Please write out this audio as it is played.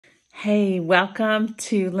Hey, welcome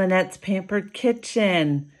to Lynette's Pampered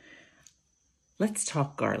Kitchen. Let's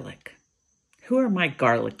talk garlic. Who are my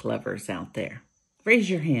garlic lovers out there? Raise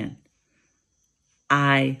your hand.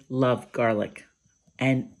 I love garlic.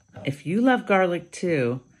 And if you love garlic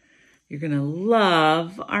too, you're going to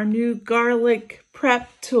love our new garlic prep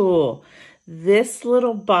tool. This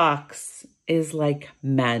little box is like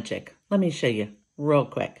magic. Let me show you real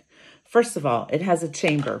quick. First of all, it has a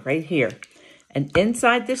chamber right here. And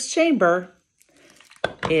inside this chamber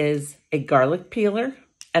is a garlic peeler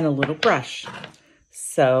and a little brush.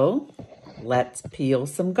 So let's peel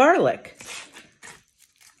some garlic.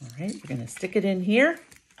 All right, we're going to stick it in here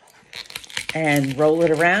and roll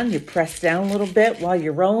it around. You press down a little bit while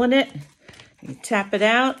you're rolling it. You tap it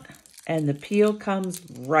out and the peel comes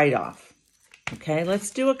right off. Okay, let's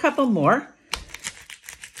do a couple more.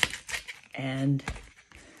 And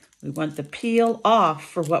we want the peel off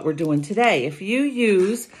for what we're doing today. If you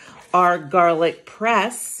use our garlic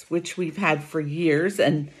press, which we've had for years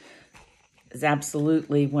and is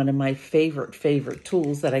absolutely one of my favorite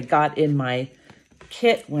tools that I got in my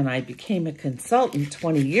kit when I became a consultant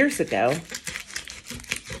 20 years ago,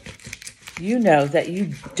 you know that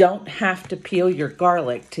you don't have to peel your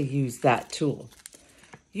garlic to use that tool.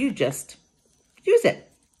 You just use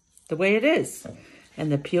it the way it is. And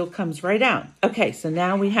the peel comes right out. Okay, so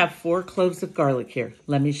now we have 4 cloves of garlic here.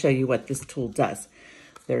 Let me show you what this tool does.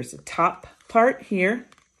 There's a top part here,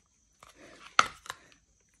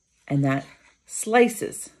 and that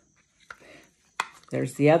slices.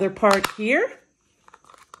 There's the other part here.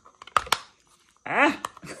 And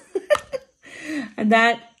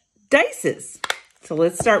that dices. So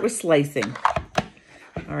let's start with slicing.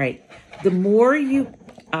 All right, the more you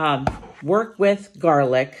work with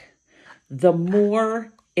garlic, the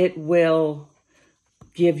more it will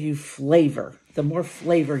give you flavor, the more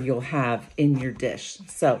flavor you'll have in your dish.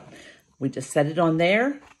 So we just set it on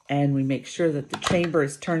there and we make sure that the chamber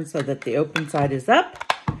is turned so that the open side is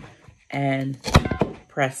up and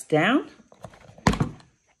press down.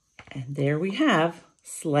 And there we have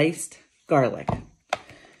sliced garlic.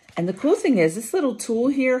 And the cool thing is this little tool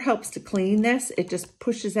here helps to clean this. It just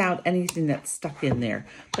pushes out anything that's stuck in there.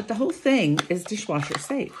 But the whole thing is dishwasher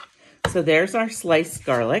safe. So there's our sliced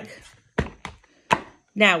garlic.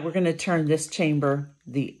 Now we're going to turn this chamber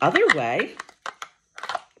the other way.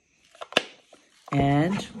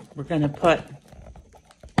 And we're going to put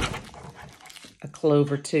a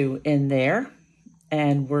clove or 2 in there.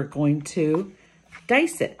 And we're going to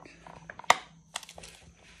dice it.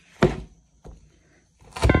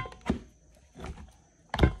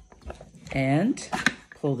 And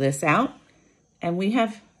pull this out. And we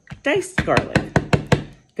have diced garlic.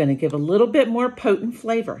 Going to give a little bit more potent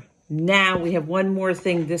flavor. Now we have one more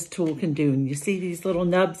thing this tool can do. And you see these little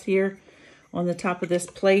nubs here on the top of this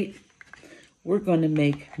plate? We're going to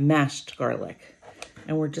make mashed garlic.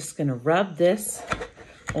 And we're just going to rub this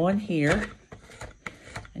on here.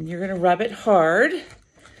 And you're going to rub it hard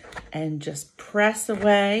and just press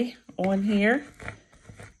away on here.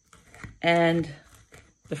 And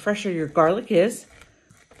the fresher your garlic is,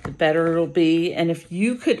 the better it'll be. And if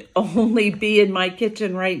you could only be in my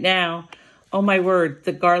kitchen right now, oh my word,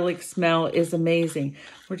 the garlic smell is amazing.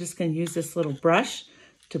 We're just going to use this little brush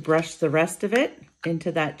to brush the rest of it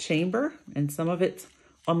into that chamber. And some of it's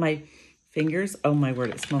on my fingers. Oh my word,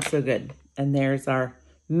 it smells so good. And there's our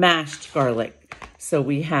mashed garlic. So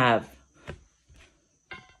we have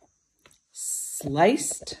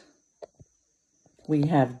sliced, we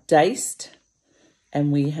have diced,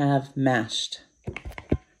 and we have mashed.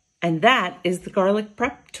 And that is the garlic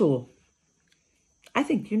prep tool. I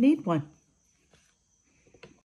think you need one.